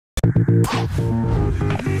Chaos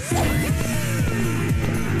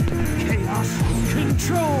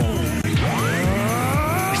control!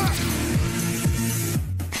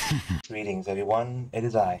 Greetings everyone, it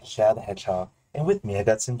is I, Shadow the Hedgehog, and with me I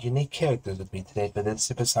got some unique characters with me today for this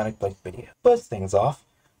SuperSonicBlake video. First things off,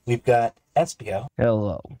 we've got Espio.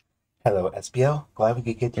 Hello. Hello Espio, glad we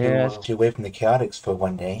could get you away from the chaotics for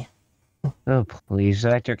one day. Oh please,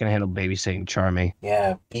 that actor can handle babysitting Charmy.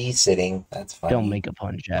 Yeah, bee-sitting, that's funny. Don't make a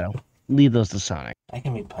pun, Shadow. Leave those to Sonic. I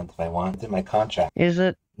can read puns if I want, it's in my contract. Is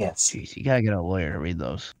it? Yes. Jeez, you gotta get a lawyer to read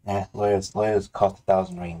those. Lawyers cost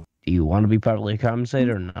 1,000 rings. Do you want to be properly compensated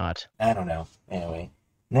or not? I don't know. Anyway,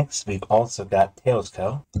 next we've also got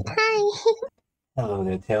Tailsko. Hi. Hello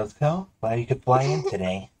there, Tailsko. Glad you could fly in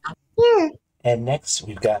today. Yeah. And next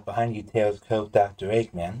we've got behind you, Tailsko, Dr.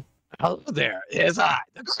 Eggman. Hello there, it is I,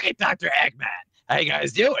 the great Dr. Eggman. How you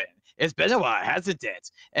guys doing? It's been a while, hasn't it?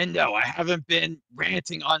 And no, I haven't been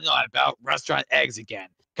ranting on about restaurant eggs again.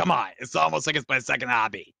 Come on, it's almost like it's my second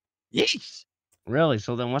hobby. Yeesh. Really?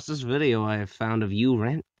 So then what's this video I have found of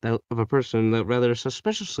you of a person that rather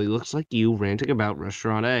suspiciously looks like you ranting about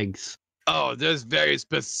restaurant eggs? Oh, there's very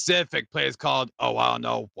specific place called, oh, I don't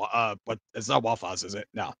know, but it's not Waffle House, is it?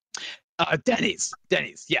 No. Denny's,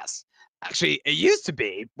 yes. Actually, it used to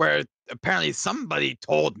be where apparently somebody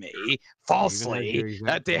told me falsely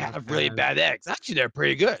that they have really bad eggs. Actually, they're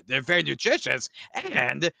pretty good. They're very nutritious,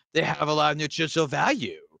 and they have a lot of nutritional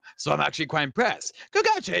value. So I'm actually quite impressed.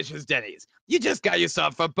 Congratulations, Denny's. You just got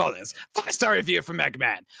yourself a bonus 5-star review from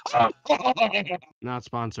Eggman. Not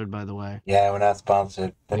sponsored, by the way. Yeah, we're not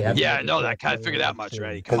sponsored. Yeah, I know that. Kind of figured that much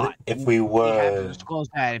already. Come on. If we You have were... to disclose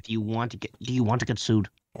that if you want to get. Do you want to get sued?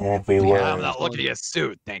 And if we were... Yeah, I'm not looking to get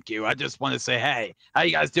sued, thank you. I just want to say, hey, how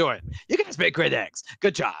you guys doing? You guys make great eggs.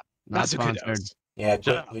 Good job. Not That's a sponsored. kudos. Yeah,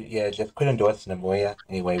 just quit endorsing them, will ya?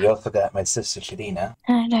 Anyway, we also got my sister, Shadina.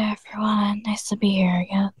 Hi there, everyone. Nice to be here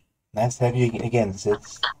again. Nice to have you again,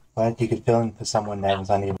 sis. Glad you could fill in for someone that was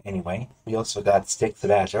unable anyway. We also got Styx the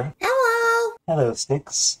Badger. Hello! Hello,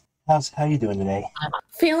 Styx. How you doing today?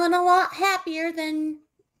 Feeling a lot happier than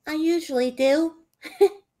I usually do.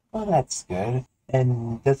 Well, that's good.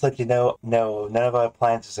 And just to let you know, no, none of our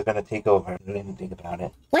appliances are going to take over. Don't even think about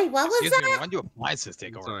it. Wait, what was Excuse me, that? when do appliances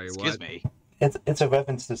take over? Sorry, Excuse what? me. It's a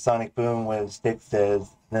reference to Sonic Boom where Styx says,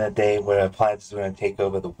 in a day where appliances are going to take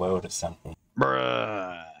over the world or something.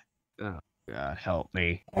 Bruh. Oh, God, help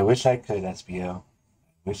me. I wish I could, SBO.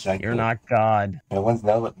 Wish I could. You're not God. No,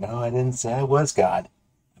 I didn't say I was God.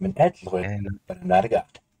 I'm an edgelord, And but I'm not a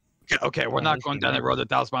god. Okay, we're not going down the road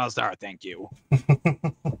 1,000 miles an hour, thank you.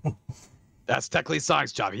 That's technically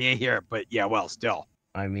Sonic's job. He ain't here, but yeah, well, still.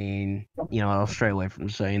 I mean, I'll stray away from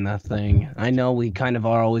saying that thing. I know we kind of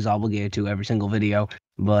are always obligated to every single video,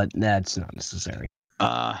 but that's not necessary.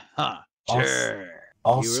 Sure.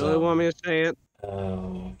 Also, You really want me to say it?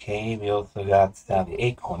 Okay, we also got the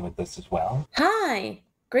Acorn with us as well. Hi.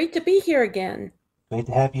 Great to be here again. Great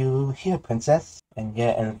to have you here, Princess. And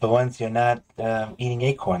yeah, and for once you're not eating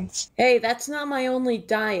acorns. Hey, that's not my only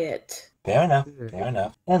diet. Fair enough, fair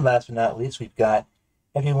enough. And last but not least, we've got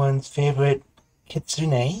everyone's favorite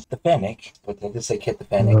Kitsune, the Fennec. But they just say Kit The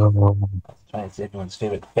Fennec. I was trying to say everyone's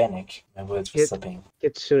favorite Fennec. My words were slipping.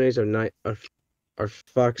 Kitsunes are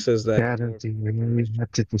foxes that... Shadow, do you really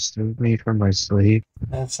have to disturb me from my sleep?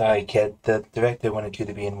 Sorry, Kit. The director wanted you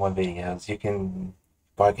to be in more videos. You can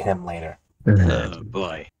bark at him later. Oh,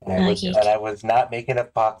 boy. And I was not making a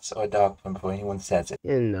fox or dog pun before anyone says it.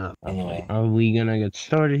 Enough. Anyway. Are we gonna get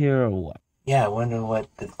started here or what? Yeah, I wonder what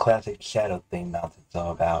the classic Shadow thing nonsense is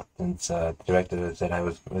all about, since the director said I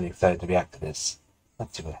was really excited to react to this.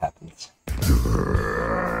 Let's see what happens.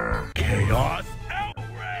 Chaos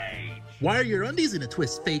outrage! Why are your undies in a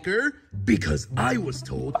twist, faker? Because I was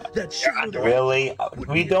told that Shadow... Really?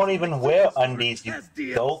 We don't even wear undies, you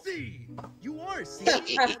dope. You are, see?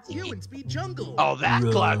 That's you in Speed Jungle. Oh, that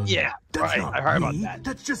cloud, yeah. That's Right, not I heard about me. that.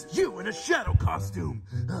 That's just you in a Shadow costume.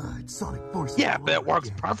 It's Sonic Force. Yeah, but it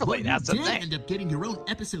works perfectly, that's the You did thing. end up getting your own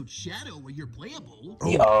episode Shadow where you're playable.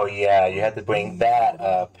 Oh yeah, you had to bring that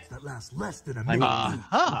up. That lasts less than a I minute. mean,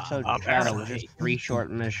 so Shadow was just 3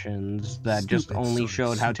 short missions that just only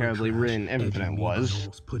showed how terribly written Infinite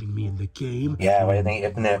was. Putting me in the game. Yeah, but I think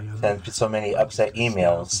Infinite sent so many upset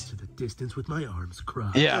emails. To the distance with my arms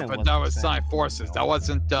crossed. Yeah, but that was Sonic Forces. That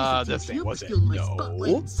wasn't this thing, was it?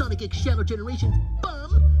 No. Sonic X Shadow Generations,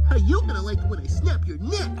 bum! How you gonna like it when I snap your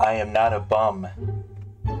neck? I am not a bum.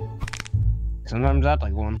 Sometimes I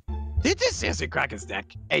like one. Did you seriously crack his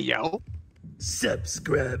neck? Hey, yo.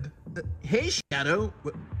 Subscribe. Hey, Shadow.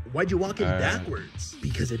 Why'd you walk in backwards?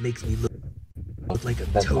 Because it makes me look... Look like a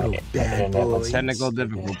That's total my bad internet boy. was- Technical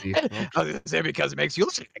difficulties. I was gonna say because it makes you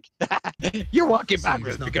lag. You're walking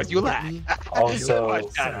backwards because you lag. Also,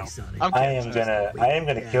 Shadow. I am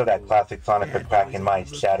gonna kill that classic Sonic for cracking my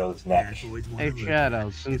Shadow's neck. Hey Shadow,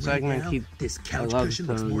 since Eggman keeps I love to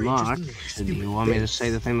mock, do you want me to say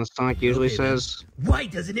the thing that Sonic usually says? Why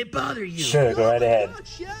doesn't it bother you? Sure, go right ahead.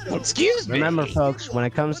 Excuse me. Remember folks, when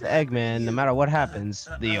it comes to Eggman, no matter what happens,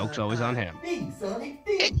 the yoke's always on him.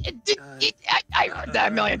 I heard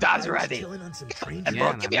that a million times already.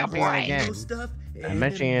 Yeah, Give me a break. I'm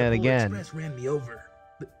mentioning it again.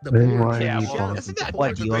 Then why Yeah, are you well, calling isn't that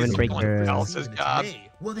What, do you want me to break someone your... else's job?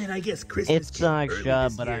 Well, then I guess Christmas It's came Sonic's early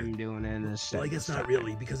job, this but year. I'm doing it in a Well, I guess not second.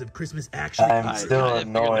 really, because of Christmas actually. I'm still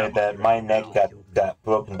annoyed that my neck got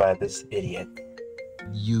broken by this idiot.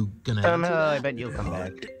 You gonna Somehow, I bet you'll come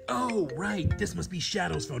back. Oh, right. This must be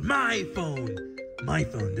Shadow's phone. My phone. My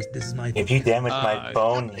phone. This is my phone. If you damage my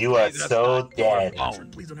phone, you are that's so not your dead. phone.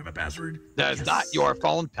 Please don't have a password. That's Yes. not your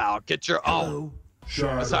phone, pal. Get your own.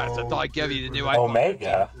 Hello. Besides, I thought I'd give you the new iPhone.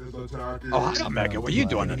 Omega? Oh, hi, Omega. What are you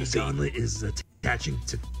doing in the scene? Gauntlet is attaching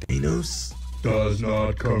to Thanos. Does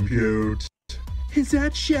not compute. Is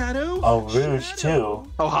that Shadow? Oh, Rouge too.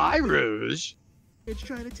 Oh, hi, Rouge. It's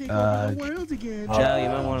trying to take over the world again. Shadow, you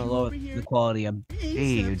might want to lower the quality of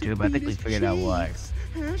YouTube. I think we figured out why.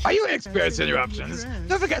 Are you experiencing interruptions?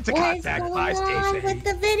 Don't forget to What's contact going my on station. with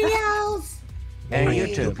the videos? And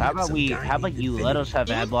Hey, YouTube, how about you let us have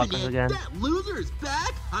ad blockers again? That loser's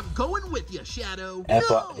back. I'm going with you, Shadow.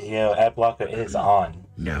 Ad blocker is on.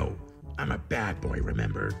 No, I'm a bad boy,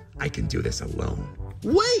 remember? I can do this alone.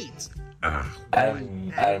 Wait!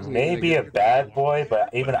 I may be a bad boy, but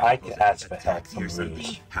even I can ask for help from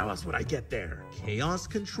Rouge. How else would I get there? Chaos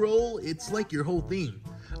control? It's like your whole theme.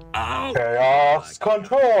 Oh! Chaos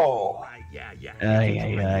control!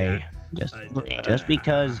 Yeah. Just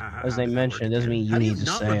because, as they mentioned, doesn't mean you need to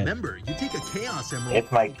say it. Remember, you take a Chaos Emerald.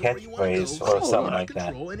 It's my catchphrase or something like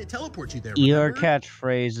that. And it teleports you there. Your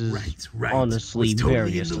catchphrase is honestly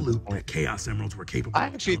very in the loop that Chaos Emeralds were capable. I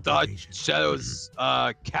actually thought Shadow's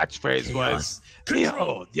catchphrase was,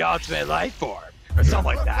 yo, the ultimate life form, or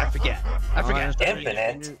something like that. I forget. Honestly,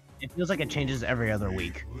 Infinite? It feels like it changes every other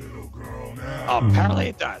week. Apparently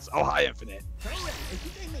it does. Oh, hi, Infinite.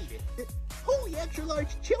 Holy extra large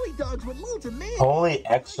chili dogs with loads of mayonnaise. Holy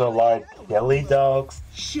extra large chili dogs?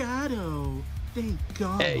 Shadow. Thank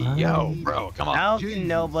God. Hey, yo, bro, come on. How can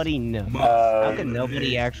nobody know? How can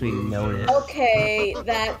nobody actually notice? Okay,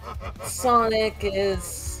 that Sonic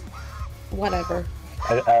is whatever.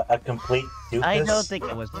 A complete doofus? I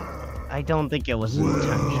don't think it was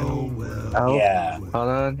intentional. Oh, Yeah. hold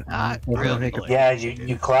on. Really? Yeah,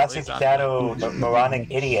 you classic Shadow moronic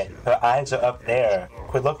idiot. Her eyes are up there.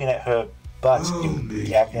 Quit looking at her butt, you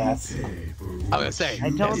jackass. I was gonna say, I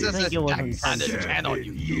don't this is think a it was kind of intentional. channel,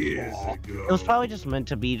 you fool. It was probably just meant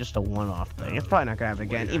to be just a one-off thing. It's probably not gonna happen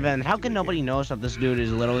again. Even how can nobody notice that this dude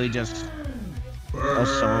is literally just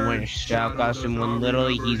someone wearing a Shadow costume when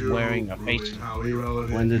literally he's wearing a face,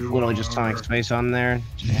 when there's literally just Sonic's face on there?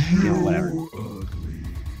 You know, whatever.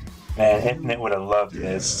 Man, Infinite would have loved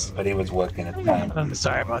this, but he was working at the time. I'm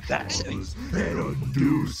sorry about that. And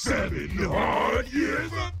undo 7 hard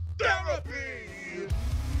years of therapy.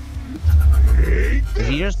 Does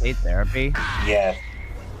he just hate therapy? Yeah.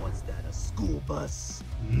 Was that a school bus?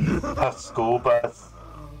 A school bus?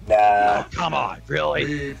 Nah. Oh, come on, really?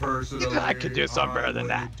 Me personally, I could do something better than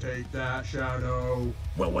that. Take that, Shadow.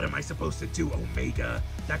 Well, what am I supposed to do, Omega?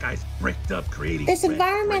 That guy's bricked up creating. This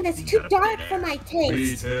environment is too dark for my Beat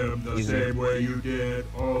taste. him the same way you did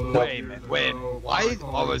all those Wait a years minute, wait. ago. Why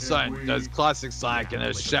all of a sudden does classic Sonic in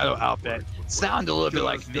a Shadow outfit sound a little bit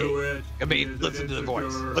like Just do me? it. I mean, listen to the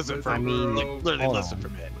voice. Listen for I mean, like, literally hold listen on. for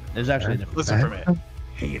a minute. There's actually a difference. Listen for a minute.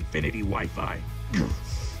 Hey, Infinity Wi-Fi.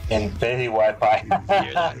 Infinity Wi-Fi.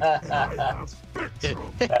 Hear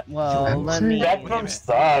that? Well, let me Spectrum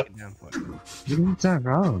sucks. You did that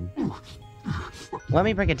wrong. Let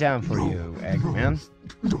me break it down for you, Eggman.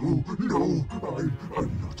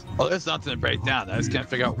 Oh, there's nothing to break down. I just can't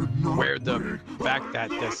figure out where the fact that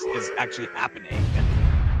this is actually happening.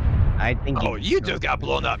 I think Oh, you just got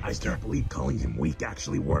blown up, I mister. can't believe calling him weak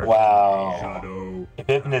actually worked. Wow. Shadow. If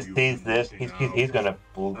Infinite sees this, he's gonna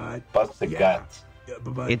bust the guts.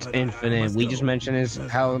 It's Infinite. We just mentioned is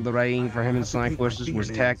how the writing for him and Sonic Forces was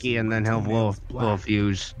tacky, and then he'll blow a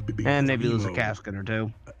fuse, and maybe lose a casket or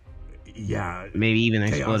two. Yeah. Maybe even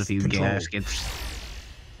explode a few Control. gaskets.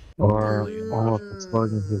 Or almost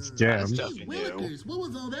exploding his That's jam. definitely new. What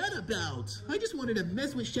was all that about? I just wanted to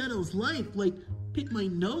mess with Shadow's life, like pick my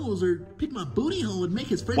nose or pick my booty hole and make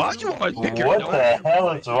his friends. Why'd you always pick your What nose? the hell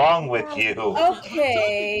is wrong with you?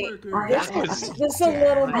 Okay. This is a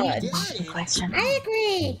little much. I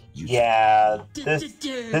agree. Yeah,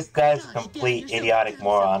 this guy's a complete idiotic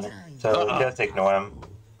moron. So just ignore him.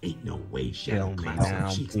 Ain't no way Shadow Kill me Class now,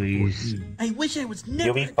 cheeks please. for me. I wish I was never.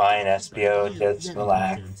 You'll be fine, Espio. Just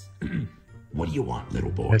relax. What do you want, little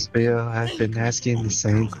boy? Espio, I've been asking the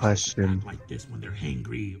same question. Like this when they're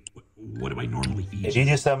hangry. What do I normally feed? If you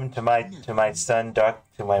do something to my son, to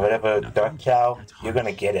my whatever dark chow, you're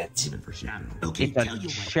gonna get it. Even for Shadow. Okay, It's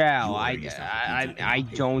a chow. I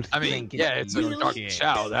don't think it's a dark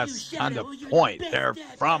chow. That's kind of the point. They're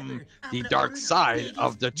from the dark side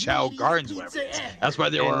of the Chow Gardens. That's why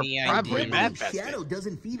they were probably manifesting. Shadow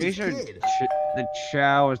doesn't feed Pretty his sure kid. the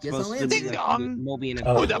chow is supposed to be Ding like dong. Moby and a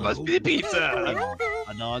Oh, that must be the pizza.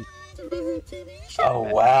 a dog. Oh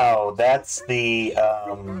wow, that's the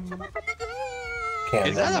camera.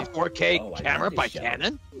 Is that a 4K camera by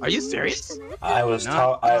Canon? Are you serious? I was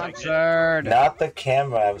Not not the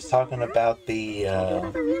camera. I was talking about the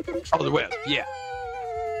Oh, the whip. Yeah.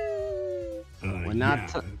 We're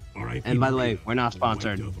not. And by the way, we're not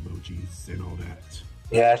sponsored.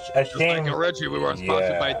 yeah. A Just shame. like originally, we were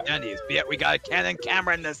sponsored by Denny's, but yet we got a Canon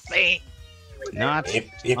camera in the scene. Not If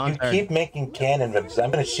you sponsored. keep making cannon rips,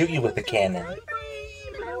 I'm gonna shoot you with the cannon.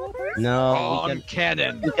 No, On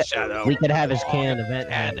Canon, Shadow. we could have his canon event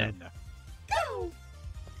happen.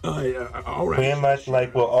 Canon. All right. Pretty much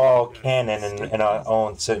like we're all canon in our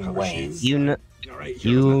own certain ways. You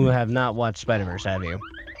have not watched Spider-Verse, have you?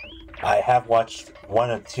 I have watched 1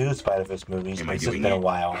 or 2 Spider-Verse movies, but it's just been a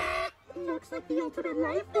while.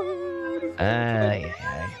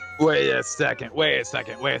 Wait a second.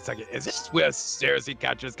 Is this where seriously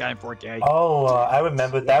captures guy in 4K? Oh, I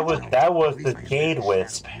remember that was the Jade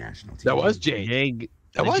Wisp. That was Jade.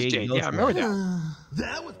 That was Jade. Ghost Yeah, I remember that.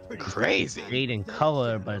 That was pretty Crazy. Jade in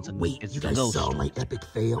color, but it's a Wait, it's you a guys ghost. saw my epic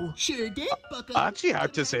fail? Sure did, Bucko. I actually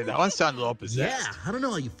have to say that one sounded a little possessed. Yeah, I don't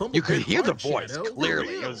know how you fumbled. You could that hear the part, voice Shadow.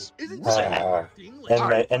 clearly. It was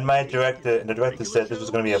And my director said this was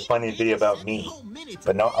going to be a funny video about me,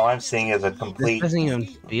 but no, all I'm seeing is a This complete. doesn't even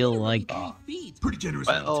feel like. Pretty generous.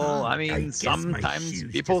 Well, I mean, guess my sometimes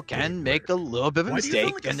shoes people just can broke. make a little bit of a Why do you sound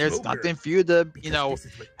mistake, like a and there's smoker? nothing for you to, Because know, this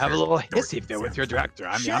is what have a dark little and hissy fit with your director.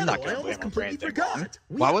 I mean, I'm not going to blame him for anything wrong.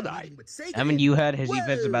 Why would I? I mean, you had hissy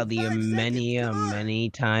fits about the many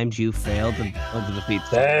times you failed to over the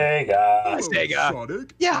pizza. Sega. Sega.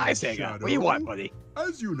 Sonic. Yeah, hi, Sega. What do you want, buddy?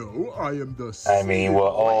 As you know, I am the I mean, we're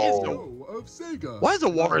all. CEO of Sega. What is the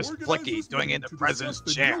Walrus Organizers Flicky doing in the to president's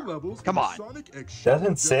discuss the chair? new levels Come of on. Sonic X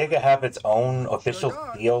Doesn't Shadow Sega have its own official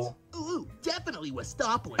seal? Ooh, definitely was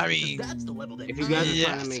Stoppler. I mean, that's the level that if you guys are Yes,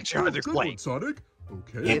 trying to make Shadow Good Blake. one, Sonic.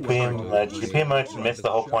 Okay. You pretty much missed the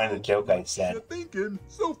whole point of the joke I said. What you thinking?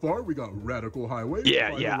 So far, we got Radical Highway.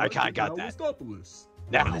 Yeah, Final I Run, kinda and got now that. Westopolis.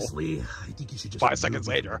 Now, Honestly, I think you should just 5 seconds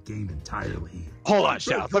later. game entirely. hold on,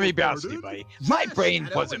 Shadow. Let me be honest with you, buddy. My brain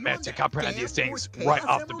wasn't meant to comprehend these things right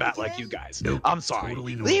off the bat like you guys. Nope. I'm sorry.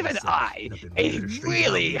 Totally normal Even stuff. I, Nothing a weird or strange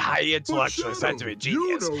really about high intellectual But Shadow, scientific you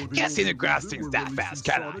genius, know the can't seem to only grasp reason things we're that releasing fast,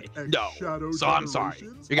 can I? Sonic X No. Shadow So I'm sorry.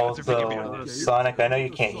 Generations. You're gonna have to forgive me on Also, this. Sonic, I know you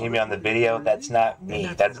can't hear me on the video. That's not me.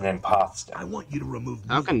 That's an imposter. I want you to remove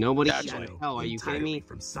How can nobody Actually, tell? Are you kidding me?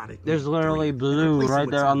 from Sonic There's League literally 3. blue Replace it right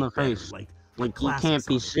with there on the something better, face. Like You classic can't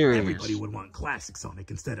be Sonic. serious. Everybody would want classic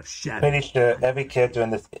Sonic instead of Shadow. Pretty sure every character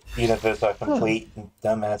in this universe are complete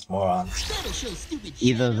dumbass morons.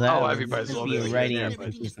 Either that Oh, or everybody's a just little be bit ready weird, and but-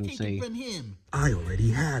 consistency. I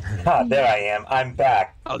already had her. Ha, there I am. I'm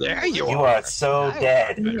back. Oh, there you You are. are so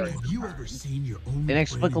dead. Have you ever seen your own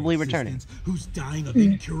Inexplicably friend in returning. existence who's dying of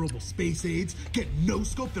incurable space AIDS get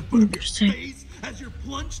no-scoped in front of your face as you're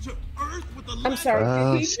plunged to Earth with a I'm sorry,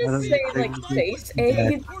 did he Shadow just say, like, face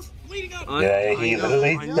AIDS? Yeah, he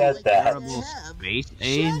literally said that. Terrible space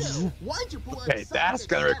AIDS Okay, that's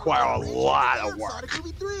gonna require a lot of work.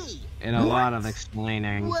 and a lot of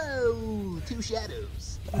explaining. Whoa, 2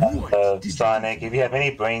 shadows. Sonic, if you have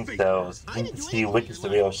any brain cells, you can see which is the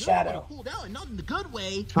real Shadow.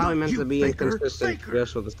 It's probably meant to be inconsistent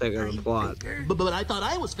just for the sake of the plot. But I thought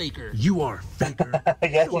I was Faker. You are Faker.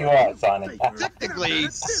 Yes, you are, Sonic. Technically,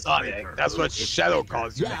 Sonic, that's what Shadow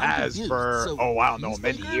calls you, has for, oh, I don't know,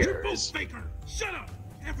 many years. Faker. Shut up,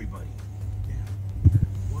 everybody. Now,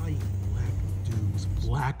 why you black dudes,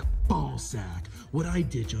 black ballsack? What I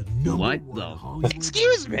did, you number What one the- Hollywood.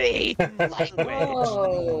 Excuse me! Language.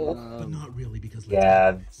 Oh. But not really because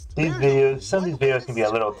Yeah, these videos, some of these videos can be a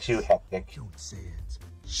little too hectic. Don't say it.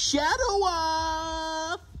 Shadow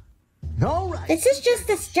off. This is just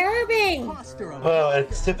disturbing. Well,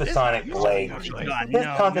 it's SuperSonicBlake. This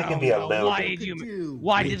content can be a little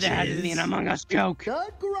Why did the Headman Among Us joke?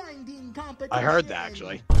 I heard that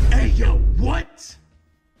actually. Hey, yo, what?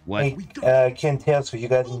 What? Hey, Ken Tailsko, you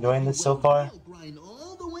guys enjoying this so far? Grind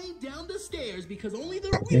all the way down the stairs because only the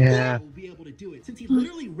Yeah. will be able to do it. Since he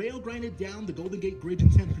literally rail grinded down the Golden Gate Bridge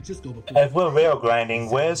in San Francisco before. If we're rail grinding,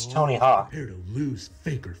 where's Tony Hawk? Prepare to lose,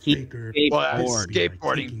 faker. Well, that's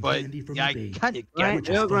skateboarding, but yeah, I kind of get it.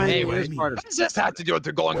 Rail grinding Anyway, is part of what does this have to do with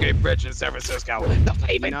the Golden Gate Bridge in San Francisco?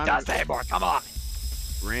 Nobody even does that anymore. Come on.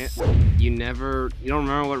 You don't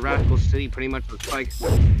remember what Radical City pretty much looks like?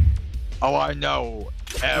 Oh, I know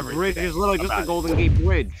everything. The bridge is literally just the Golden Gate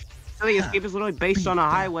Bridge. The escape is literally based on a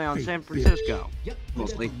highway on San Francisco.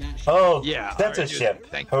 Mostly. Oh, yeah, censorship.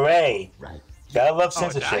 Hooray. Gotta love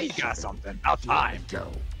censorship. Oh, now you got something. About time.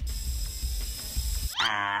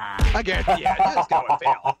 I guarantee you, this guy would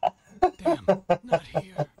fail. Damn, not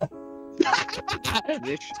here.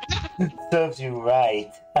 Serves you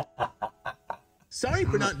right. Sorry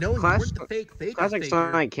for not knowing you weren't the fake Classic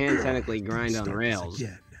Sonic can technically grind on rails.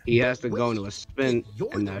 He has to go into a spin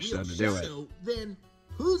and dash to do it. Then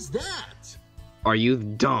who's that? Are you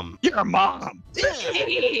dumb? Your mom.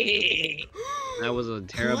 That was a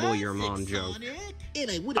terrible your mom joke.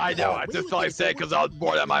 I know, I just thought I said because I was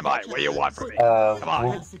bored out of my mind. What do you want from me? Come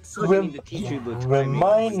on.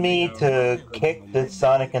 Remind me to kick the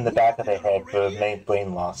Sonic in the back of the head for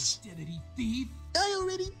brain loss.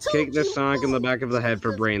 Kick the Sonic in the back of the head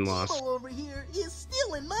for brain loss.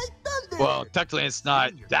 Well, technically it's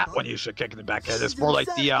not that one you should kick in the back head. It's more like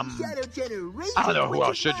the, I don't know, who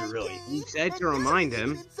else should you really? He said to remind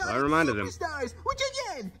him, so I reminded him.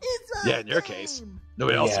 Yeah, in your case.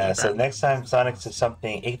 Nobody else. Yeah, so next time Sonic says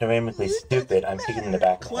something ignoramusically stupid, I'm kicking in the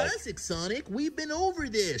back of the head. Classic Sonic, we've been over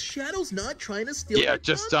this. Shadow's not trying to steal Yeah,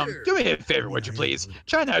 just, do me a favor, would you please?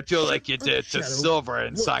 Try not to do like you did to Silver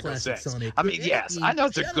in Sonic 06. I mean, yes, I know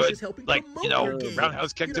it's a good, like, you know,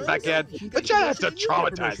 roundhouse kick to back head, but try not to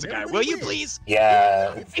traumatize the guy, will you please?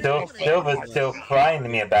 Yeah, Silver's still crying to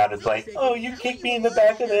me about it. It's like, oh, you kicked me in the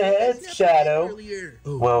back of the head, Shadow.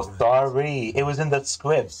 Well, sorry, it was in the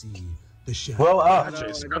script. Grow up.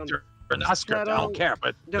 Actually, script or not script, I don't care,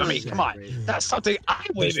 but, I mean, come on. That's something I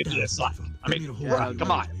would even dislike. I mean,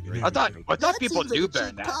 come on. I thought people knew better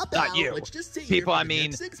than that, not you. People, I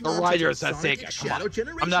mean, the writers at Sega, come on.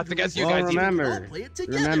 I'm not against you guys Remember,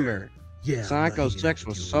 Sonic 06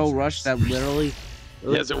 was so rushed that literally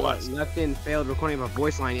yes, it was. left in failed recording of a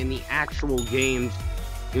voice line in the actual game's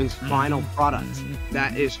final product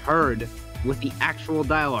that is heard with the actual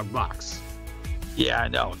dialogue box. Yeah, I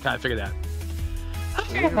know. Kind of figured that.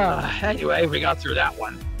 Anyway, we got through that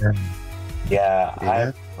one.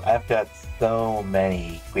 Yeah, I've got so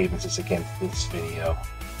many grievances against this video.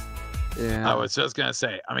 Yeah. I was just gonna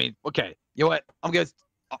say. I mean, okay. You know what? I'm gonna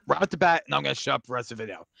right off the bat, and I'm gonna shut up the rest of the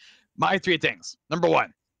video. My 3 things. Number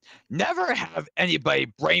 1, never have anybody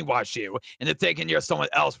brainwash you into thinking you're someone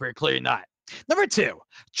else where you're clearly not. Number 2,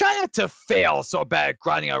 try not to fail so bad at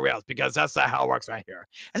grinding on rails because that's not how it works right here.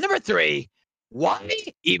 And number 3, why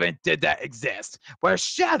even did that exist? Where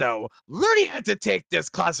Shadow literally had to take this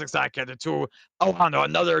classic Sonic character to, oh, I don't know,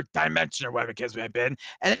 another dimension or whatever the case may have been,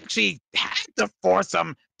 and actually had to force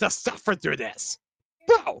him to suffer through this.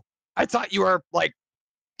 Bro, I thought you were like,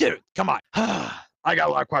 dude, come on. I got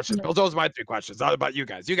a lot of questions, but those are my 3 questions. Not about you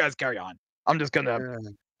guys. You guys carry on. I'm just gonna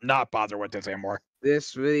not bother with this anymore.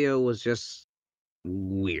 This video was just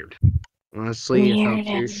weird. Honestly, it felt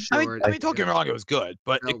too short. I mean, don't get me wrong, it was good,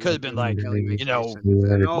 but it could have been like, you know.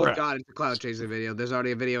 Oh god, it's a cloud chasing video. There's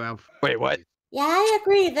already a video out. Wait, what? Yeah, I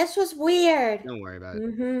agree. This was weird. Don't worry about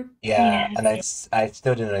it. Yeah, and I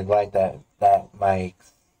still didn't like that my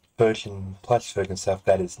plus version stuff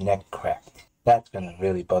got his neck cracked. That's gonna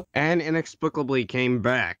really bug. And inexplicably came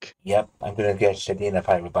back. Yep, I'm gonna get Shadina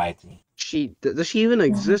probably revive me. Does she even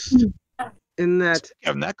exist in that?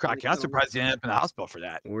 Of neck crack, I'm surprised you ended up in the hospital for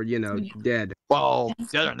that. Or, you know, dead. Well,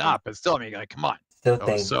 dead or not, but still, I mean, like, come on.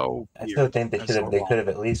 I still think they could have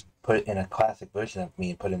at least put in a classic version of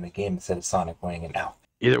me and put in the game instead of Sonic wearing it out.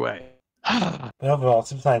 Either way. But overall,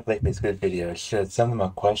 SuperSonicBlake makes good videos. Sure, some of them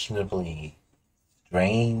are questionably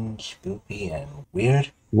strange, goofy, and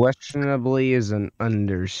weird. Questionably is an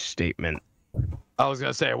understatement. I was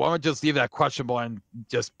gonna say, why don't we just leave that questionable and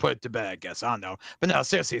just put it to bed, I guess. I don't know. But no,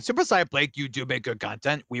 seriously, SuperSonicBlake, you do make good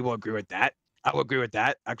content. We will agree with that. I will agree with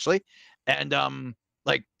that, actually. And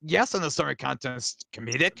like, yes, on the summer content's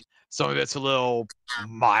comedic. Some of it's a little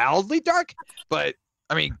mildly dark, but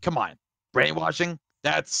I mean, come on. Brainwashing,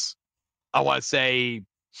 that's, I want to say,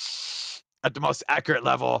 at the most accurate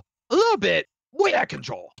level, a little bit way out of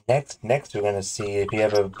control. Next we're gonna see if he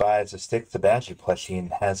ever buys a Stick to Badger plushie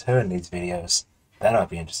and has her in these videos. That might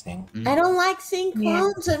be interesting. I don't like seeing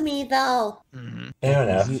clones of me though. Fair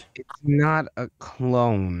enough. It's not a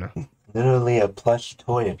clone. Literally a plush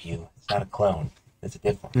toy of you. It's not a clone. There's a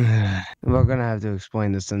difference. We're gonna have to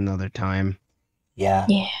explain this another time. Yeah.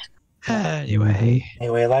 Yeah. Anyway.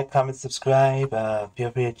 Anyway, like, comment, subscribe.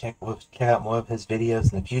 Feel free to check out more of his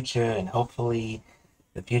videos in the future, and hopefully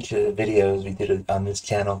the future videos we did on this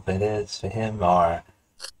channel for him are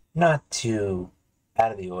not too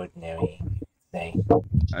out of the ordinary, say.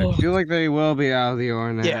 I feel like they will be out of the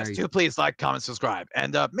ordinary. Yes, do please like, comment, subscribe.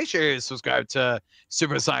 And make sure you subscribe to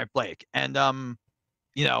SuperSonicBlake. And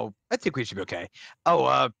you know, I think we should be okay.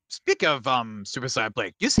 Oh, speak of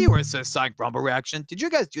SuperSonicBlake, you see where it says Sonic Rumble reaction? Did you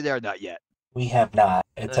guys do that or not yet? We have not.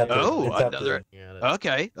 It's up to another.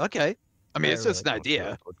 Okay. I mean, it's just an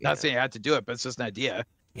idea. Not saying I had to do it, but it's just an idea.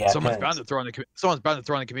 Yeah, someone's bound to throw in the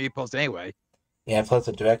community post anyway. Yeah, plus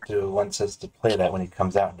the director wants us to play that when he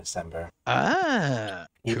comes out in December.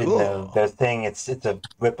 Even though they're saying it's a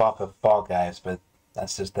rip off of Fall Guys, but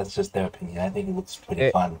that's just their opinion. I think it looks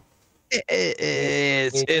pretty fun.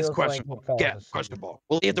 It's questionable. Yeah, questionable.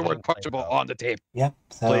 We'll leave the word questionable on the tape. Yep.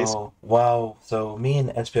 So so me and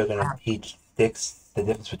Espio are gonna teach Dix the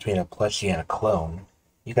difference between a plushie and a clone.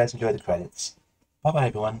 You guys enjoy the credits. Bye bye,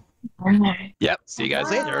 everyone. Bye. Yep. See you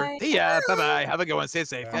guys later. See ya. Bye bye. Have a good one. Stay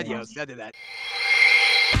safe. Adios. I did that.